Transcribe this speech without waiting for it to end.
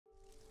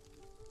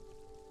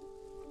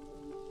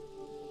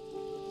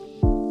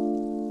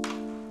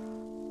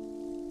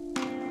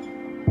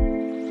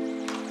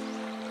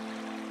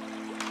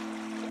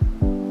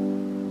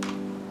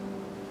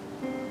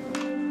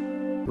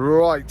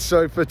Right,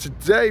 so for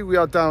today we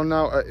are down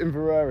now at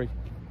Inveraray.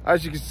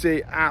 As you can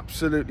see,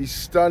 absolutely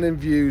stunning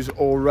views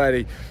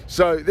already.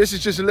 So this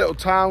is just a little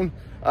town,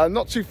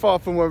 not too far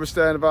from where we're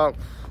staying,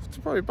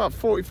 probably about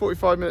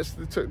 40-45 minutes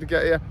it took to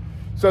get here.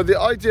 So the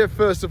idea,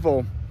 first of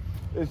all,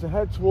 is to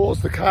head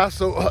towards the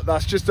castle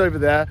that's just over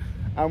there,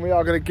 and we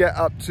are going to get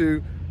up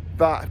to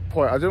that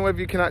point. I don't know if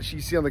you can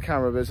actually see on the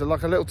camera, but it's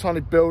like a little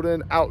tiny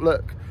building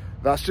outlook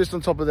that's just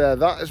on top of there.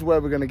 That is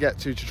where we're going to get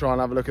to try and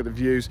have a look at the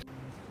views.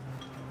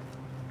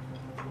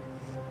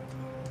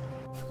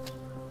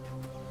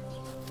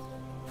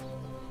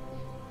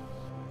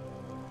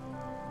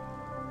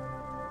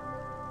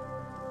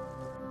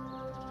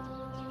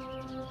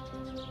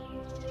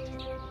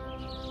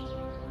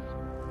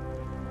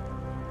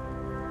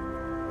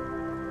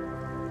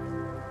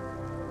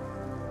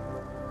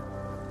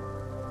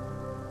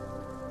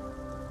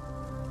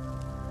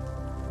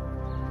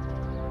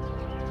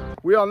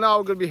 We are now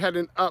going to be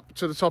heading up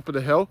to the top of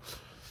the hill.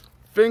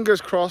 Fingers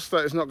crossed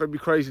that it's not going to be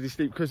crazily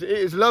steep, because it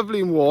is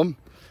lovely and warm.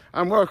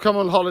 And where I've come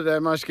on holiday, I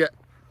managed to get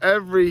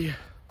every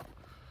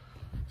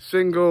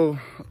single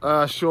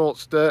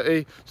shorts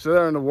dirty. So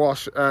they're in the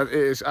wash, and it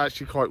is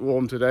actually quite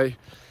warm today.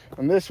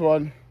 And this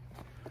one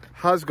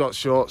has got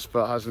shorts,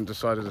 but hasn't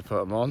decided to put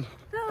them on.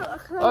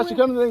 Actually,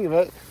 come to think of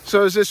it,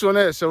 so is this one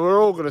here. So we're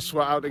all going to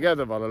sweat out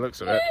together by the looks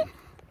of it.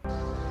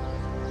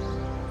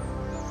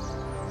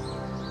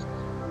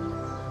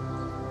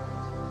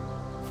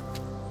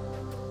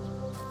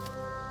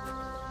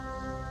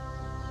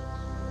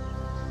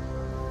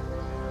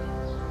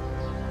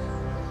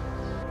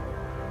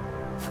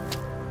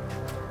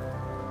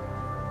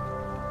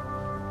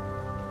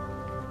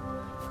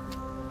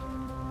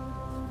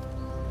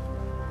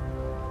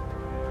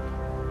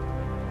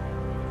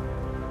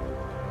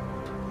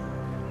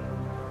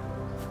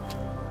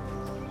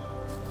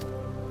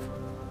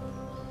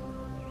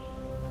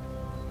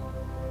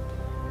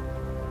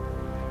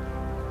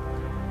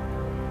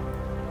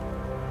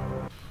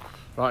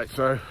 Right,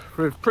 so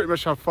we're pretty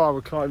much how far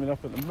we're climbing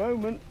up at the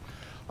moment.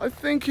 I'm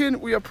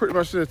thinking we are pretty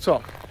much to the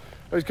top.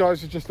 Those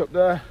guys are just up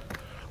there.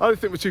 I don't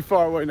think we're too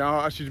far away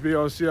now, actually, to be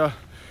honest here.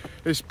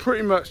 It's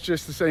pretty much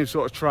just the same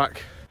sort of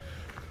track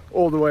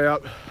all the way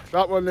up.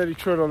 That one nearly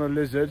trod on a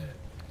lizard,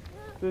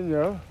 didn't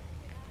you?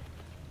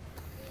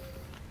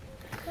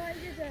 But I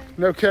didn't.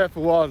 No care for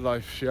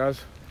wildlife, she has.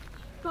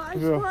 But I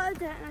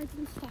spotted it and I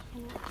didn't step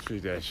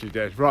on it. She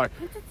did, right.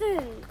 I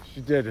didn't.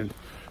 She didn't.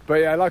 But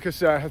yeah, like I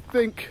said, I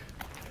think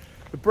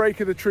the break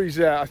of the trees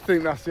there, I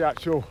think that's the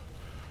actual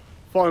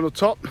final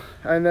top,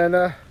 and then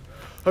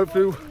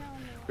hopefully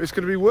it's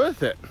going to be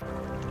worth it.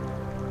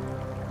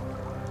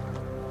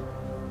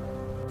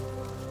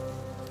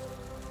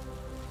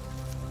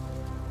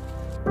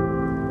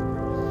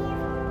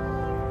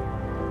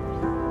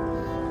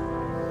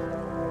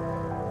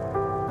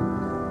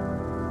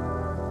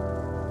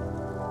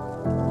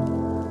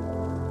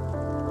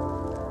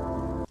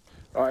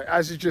 All right,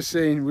 as you've just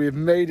seen, we have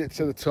made it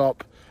to the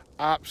top.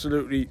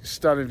 Absolutely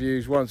stunning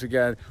views once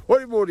again.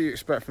 What more do you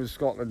expect from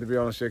Scotland, to be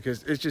honest here,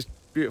 because it's just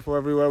beautiful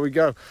everywhere we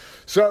go.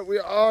 So we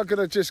are going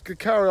to just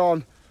carry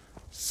on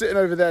sitting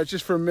over there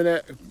just for a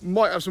minute.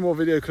 Might have some more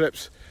video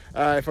clips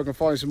if I can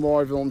find some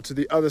more over on to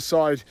the other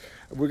side.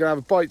 We're going to have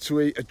a bite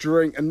to eat, a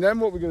drink, and then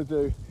what we're going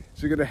to do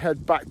is we're going to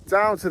head back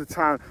down to the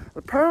town.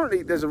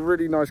 Apparently there's a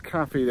really nice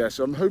cafe there,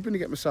 so I'm hoping to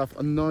get myself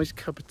a nice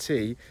cup of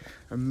tea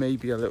and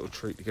maybe a little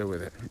treat to go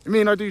with it. I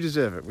mean, I do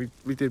deserve it.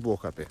 We did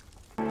walk up here.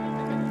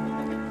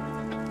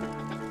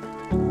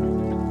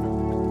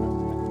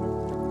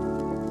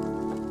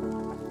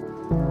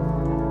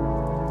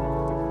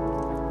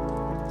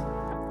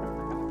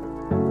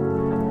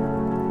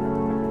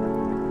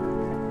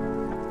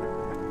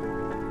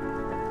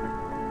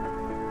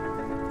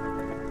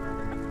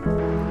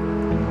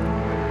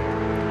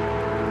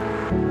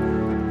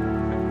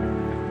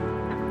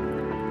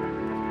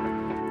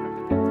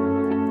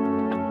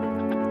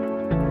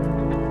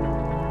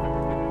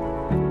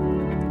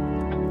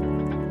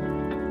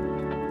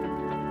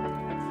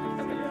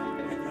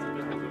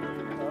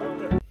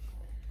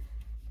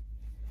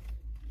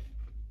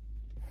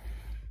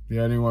 The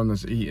only one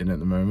that's eating at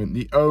the moment,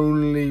 the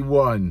only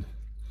one.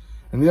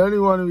 And the only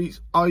one who eats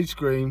ice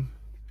cream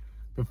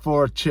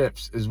before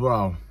chips as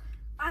well.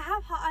 I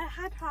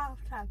had half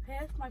tab.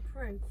 Here's my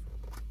proof.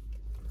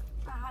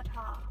 I had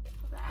half.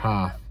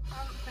 Half. I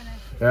haven't finished.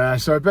 Yeah,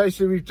 so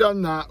basically we've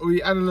done that. We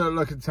had a little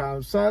look at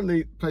town.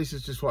 Sadly,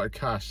 places just wanted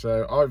cash,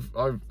 so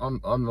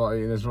I'm not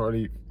eating. There's not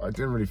really. I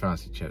didn't really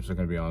fancy chips, I'm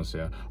going to be honest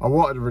here. I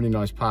wanted a really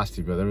nice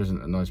pasty, but there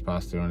isn't a nice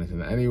pasty or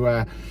anything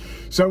anywhere.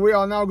 So we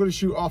are now going to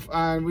shoot off,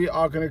 and we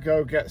are going to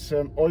go get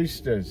some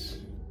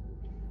oysters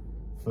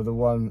for the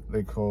one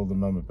they call the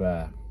Mama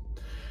Bear.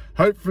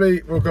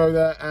 Hopefully we'll go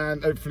there,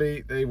 and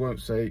hopefully they won't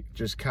say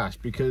just cash,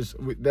 because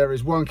there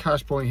is one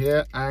cash point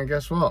here, and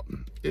guess what?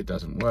 It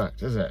doesn't work,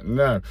 does it?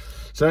 No.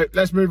 So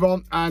let's move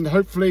on, and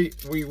hopefully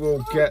we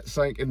will get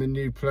something in the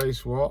new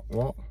place. What?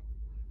 You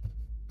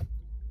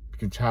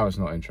can tell it's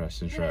not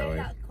interesting straight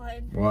away.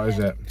 What is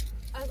it?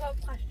 I've got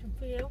a question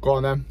for you. Go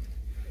on then.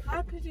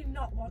 How could you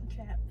not want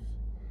chips?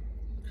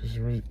 Because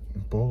you're really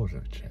bored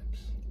of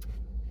chips.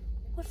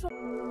 What's up?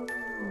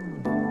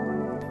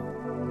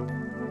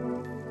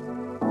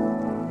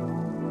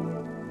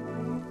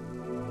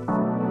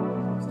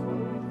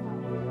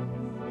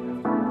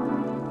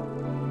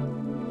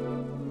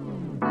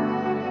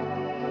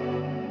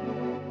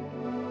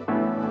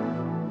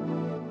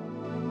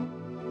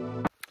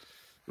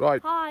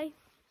 Right. Hi.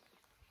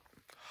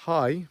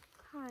 Hi.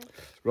 Hi.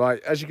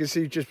 Right, as you can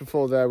see just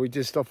before there, we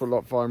did stop at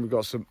Loch Farm. We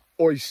got some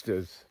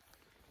oysters.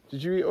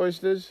 Did you eat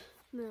oysters?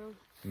 No.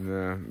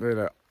 No, they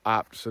look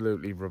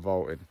absolutely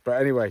revolting. But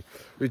anyway,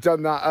 we've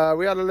done that.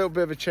 We had a little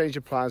bit of a change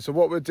of plans. So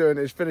what we're doing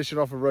is finishing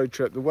off a road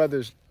trip. The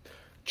weather's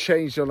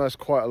changed on us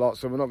quite a lot,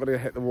 so we're not going to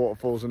hit the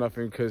waterfalls or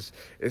nothing because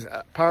it's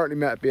apparently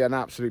meant to be an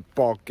absolute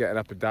bog getting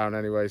up and down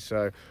anyway.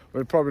 So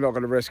we're probably not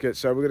going to risk it.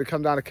 So we're going to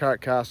come down to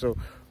Carrick Castle,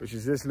 which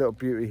is this little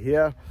beauty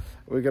here.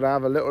 We're going to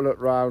have a little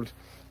look round.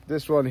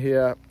 This one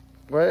here.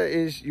 Where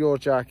is your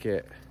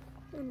jacket?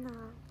 In the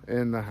house.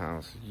 In the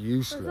house.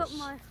 Useless. It's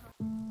not my house.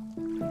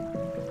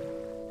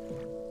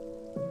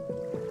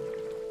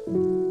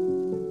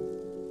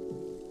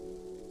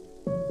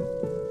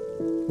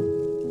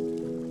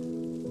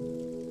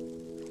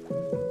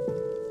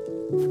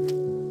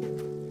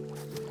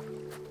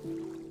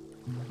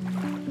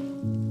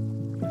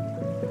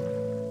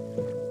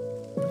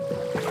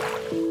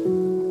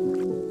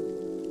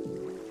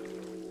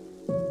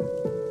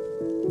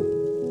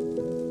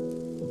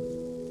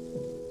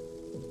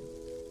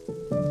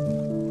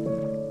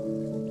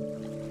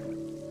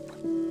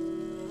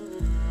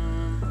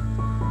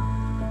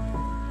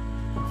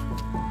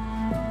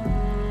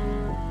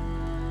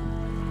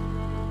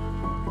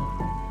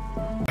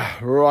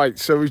 Right,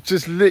 so we've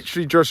just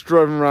literally just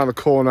driven around the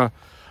corner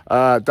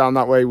down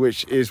that way,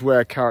 which is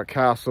where Carrick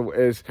Castle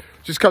is.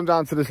 Just come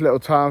down to this little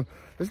town.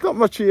 There's not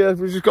much here.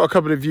 We've just got a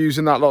couple of views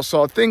and that lot.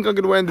 So I think I'm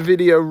going to end the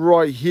video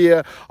right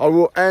here. I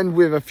will end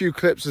with a few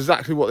clips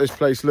exactly what this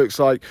place looks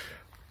like.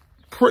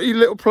 Pretty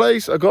little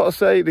place, I gotta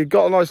say. They've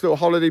got a nice little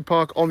holiday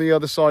park on the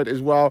other side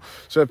as well.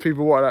 So if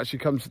people want to actually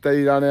come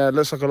stay down there, it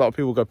looks like a lot of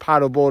people go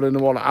paddleboarding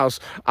and want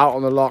else out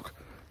on the loch.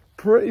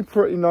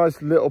 Pretty nice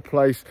little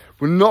place.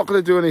 We're not going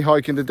to do any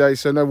hiking today,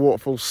 so no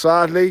waterfalls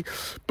sadly,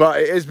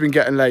 but it has been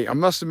getting late. I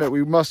must admit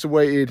we must have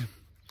waited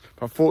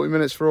about 40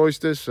 minutes for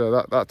oysters, so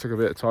that took a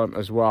bit of time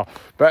as well.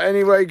 But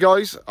anyway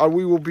guys,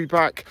 we will be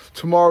back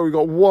tomorrow. We've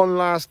got one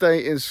last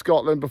day in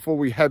Scotland before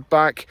we head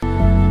back.